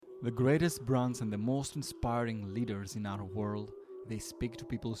The greatest brands and the most inspiring leaders in our world, they speak to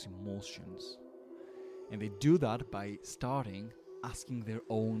people's emotions. And they do that by starting asking their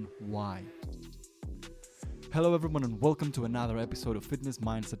own why. Hello everyone and welcome to another episode of Fitness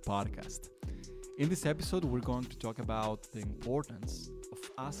Mindset Podcast. In this episode, we're going to talk about the importance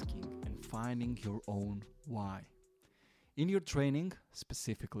of asking and finding your own why. In your training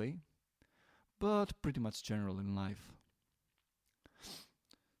specifically, but pretty much general in life.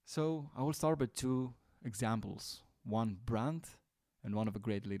 So I will start with two examples, one brand and one of a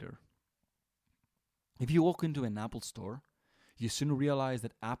great leader. If you walk into an Apple store, you soon realize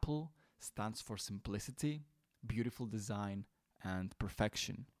that Apple stands for simplicity, beautiful design, and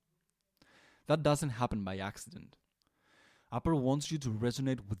perfection. That doesn't happen by accident. Apple wants you to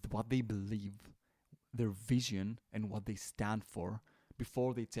resonate with what they believe, their vision, and what they stand for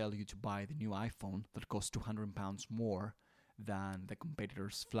before they tell you to buy the new iPhone that costs £200 more than the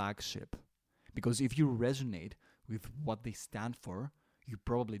competitor's flagship. Because if you resonate with what they stand for, you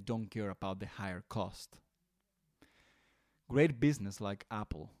probably don't care about the higher cost. Great business like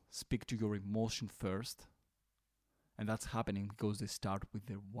Apple speak to your emotion first, and that's happening because they start with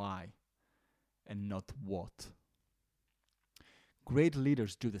their why and not what. Great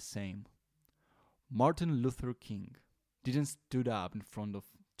leaders do the same. Martin Luther King didn't stood up in front of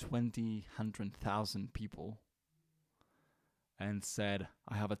 100,000 people and said,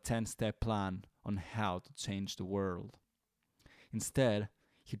 I have a 10-step plan on how to change the world. Instead,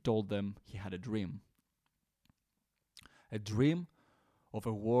 he told them he had a dream. A dream of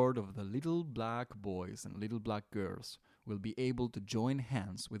a world of the little black boys and little black girls will be able to join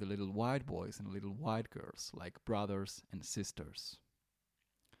hands with the little white boys and little white girls like brothers and sisters.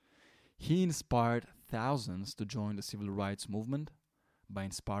 He inspired thousands to join the civil rights movement by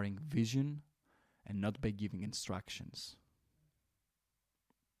inspiring vision and not by giving instructions.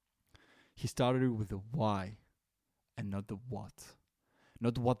 He started with the why and not the what.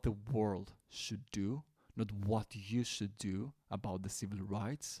 Not what the world should do, not what you should do about the civil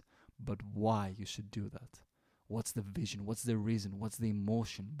rights, but why you should do that. What's the vision? What's the reason? What's the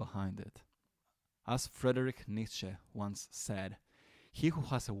emotion behind it? As Friedrich Nietzsche once said, he who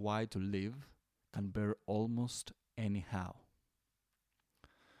has a why to live can bear almost anyhow.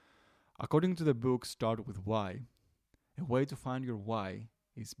 According to the book Start With Why, a way to find your why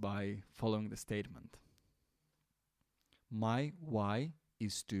is by following the statement. My why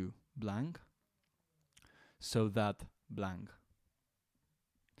is to blank, so that blank.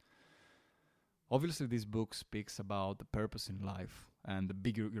 Obviously, this book speaks about the purpose in life and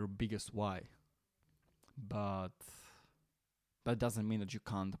your biggest why. But that doesn't mean that you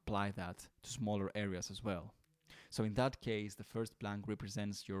can't apply that to smaller areas as well. So in that case, the first blank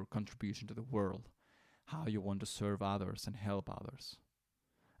represents your contribution to the world, how you want to serve others and help others.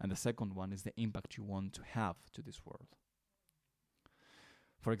 And the second one is the impact you want to have to this world.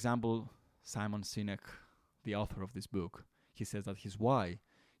 For example, Simon Sinek, the author of this book, he says that his why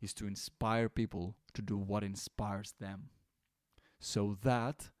is to inspire people to do what inspires them, so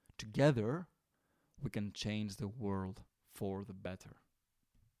that together we can change the world for the better.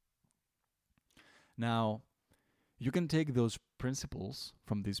 Now, you can take those principles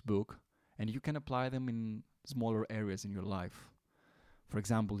from this book and you can apply them in smaller areas in your life. For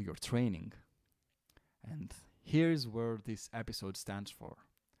example, your training. And here's where this episode stands for.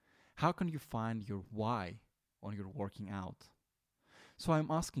 How can you find your why when you're working out? So I'm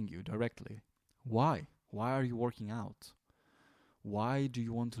asking you directly, why? Why are you working out? Why do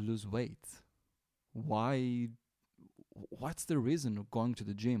you want to lose weight? What's the reason of going to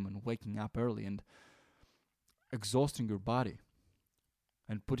the gym and waking up early and exhausting your body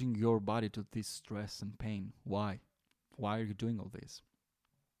and putting your body to this stress and pain? Why? Why are you doing all this?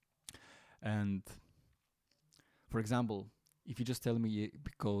 And for example, if you just tell me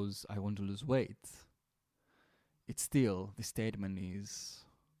because I want to lose weight, it's still, the statement is,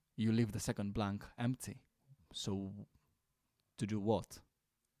 you leave the second blank empty. So, to do what?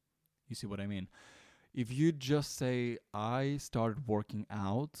 You see what I mean? If you just say, I started working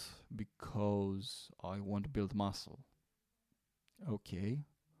out because I want to build muscle. Okay,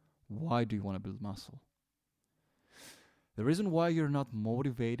 why do you want to build muscle? The reason why you're not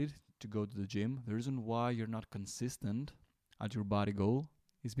motivated to go to the gym, the reason why you're not consistent at your body goal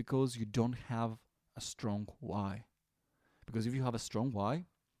is because you don't have a strong why. Because if you have a strong why,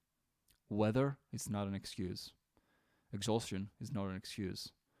 weather is not an excuse. Exhaustion is not an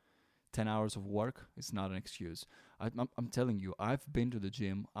excuse. 10 hours of work is not an excuse. I'm telling you, I've been to the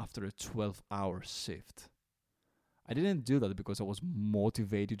gym after a 12-hour shift. I didn't do that because I was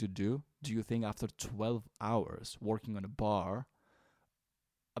motivated to do. Do you think after 12 hours working on a bar,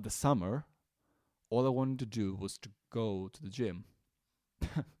 at the summer, all I wanted to do was to go to the gym.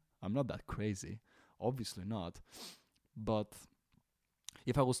 I'm not that crazy, obviously not. But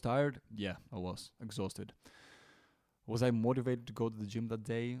if I was tired, yeah, I was exhausted. Was I motivated to go to the gym that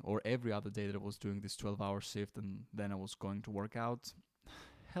day or every other day that I was doing this 12-hour shift and then I was going to work out?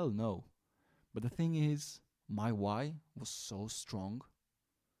 Hell no. But the thing is, my why was so strong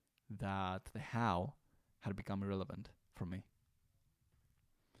that the how had become irrelevant for me.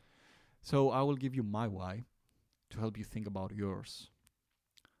 So I will give you my why to help you think about yours.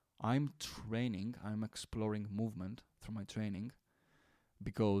 I'm exploring movement through my training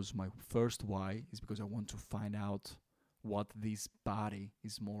because my first why is because I want to find out what this body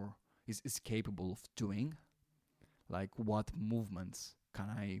is capable of doing. Like what movements can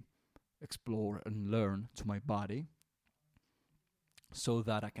I explore and learn to my body so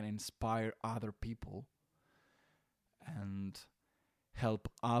that I can inspire other people and help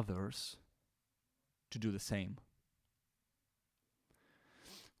others to do the same.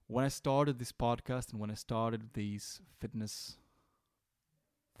 When I started this podcast and when I started this fitness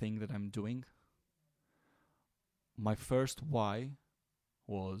thing that I'm doing, my first why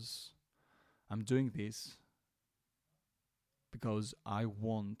was I'm doing this because I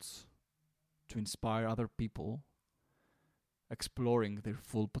want to inspire other people exploring their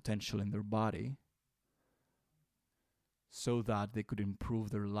full potential in their body so that they could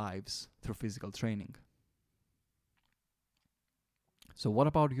improve their lives through physical training. So what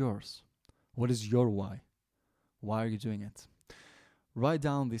about yours? What is your why? Why are you doing it? Write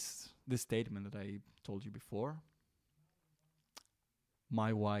down this statement that I told you before.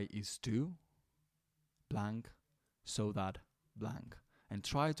 My why is to blank so that blank. And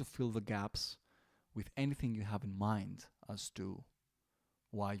try to fill the gaps with anything you have in mind as to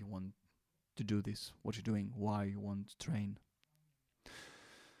why you want to do this, what you're doing, why you want to train.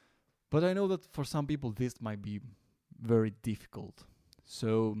 But I know that for some people this might be very difficult.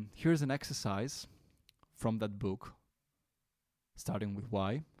 So here's an exercise from that book, Starting with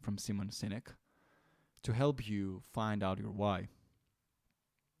Why, from Simon Sinek, to help you find out your why.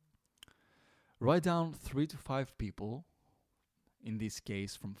 Write down 3 to 5 people, in this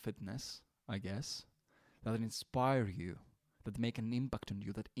case from fitness, I guess, that inspire you, that make an impact on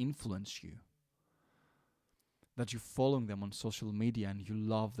you, that influence you, that you're following them on social media and you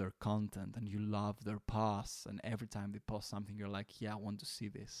love their content and you love their posts, and every time they post something you're like, yeah, I want to see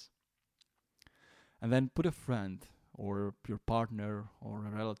this. And then put a friend or your partner or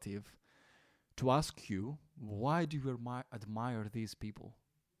a relative to ask you, why do you admire these people?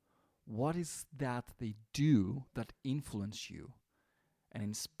 What is that they do that influence you and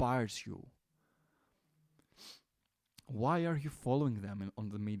inspires you? Why are you following them on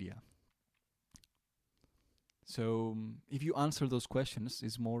the media? So if you answer those questions,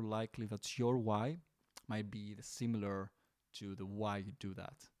 it's more likely that your why might be similar to the why you do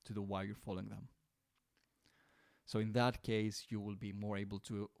that, to the why you're following them. So in that case, you will be more able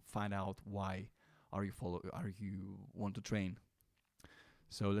to find out why are you want to train.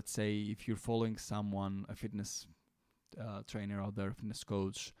 So let's say if you're following someone, a fitness trainer out there, a fitness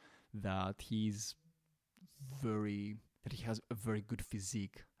coach, that he has a very good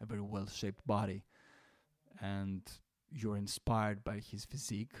physique, a very well-shaped body, and you're inspired by his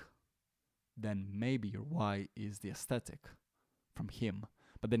physique, then maybe your why is the aesthetic from him.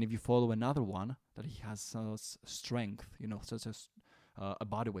 But then if you follow another one that he has such strength, such as a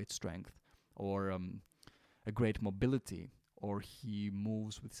bodyweight strength, or a great mobility, or he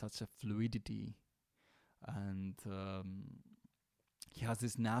moves with such a fluidity, and he has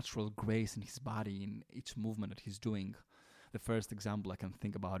this natural grace in his body in each movement that he's doing. The first example I can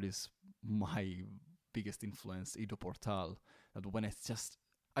think about is my biggest influence, Ido Portal, that when I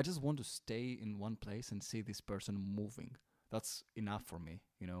just want to stay in one place and see this person moving. That's enough for me,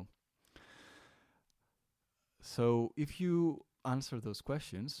 So if you answer those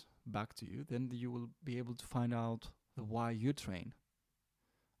questions back to you, then you will be able to find out the why you train.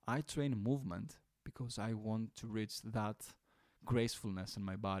 I train movement because I want to reach that gracefulness in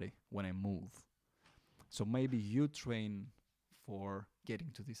my body when I move. So maybe you train for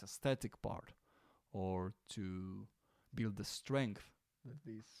getting to this aesthetic part, or to build the strength that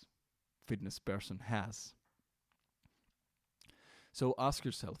this fitness person has. So ask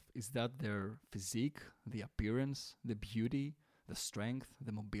yourself, is that their physique, the appearance, the beauty, the strength,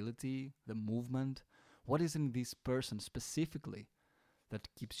 the mobility, the movement? What is in this person specifically that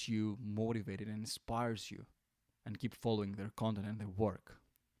keeps you motivated and inspires you and keep following their content and their work?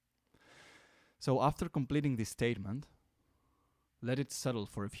 So after completing this statement, let it settle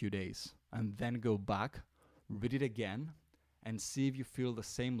for a few days and then go back, read it again, and see if you feel the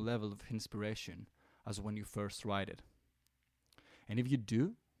same level of inspiration as when you first write it. And if you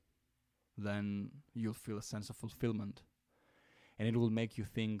do, then you'll feel a sense of fulfillment. And it will make you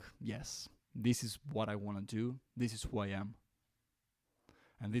think, yes, this is what I want to do, this is who I am.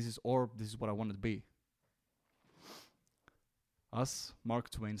 And this is what I want to be. As Mark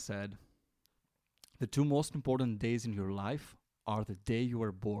Twain said, the two most important days in your life are the day you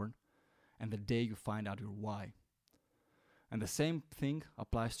were born and the day you find out your why. And the same thing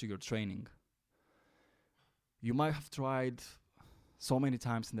applies to your training. You might have tried so many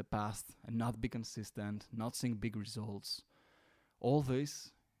times in the past and not be consistent, not seeing big results. All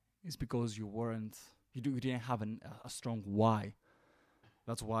this is because you didn't have a strong why.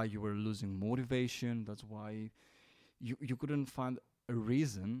 That's why you were losing motivation. That's why you couldn't find a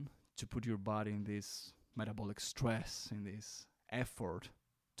reason to put your body in this metabolic stress, in this effort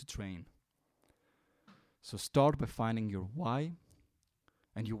to train. So start by finding your why,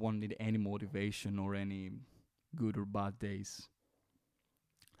 and you won't need any motivation or any good or bad days.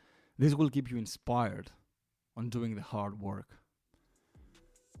 This will keep you inspired on doing the hard work.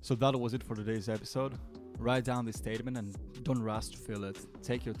 So that was it for today's episode. Write down this statement and don't rush to fill it.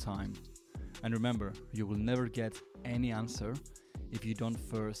 Take your time. And remember, you will never get any answer if you don't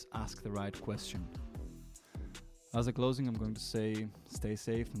first ask the right question. As a closing, I'm going to say, stay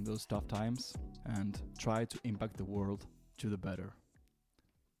safe in those tough times and try to impact the world to the better.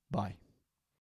 Bye.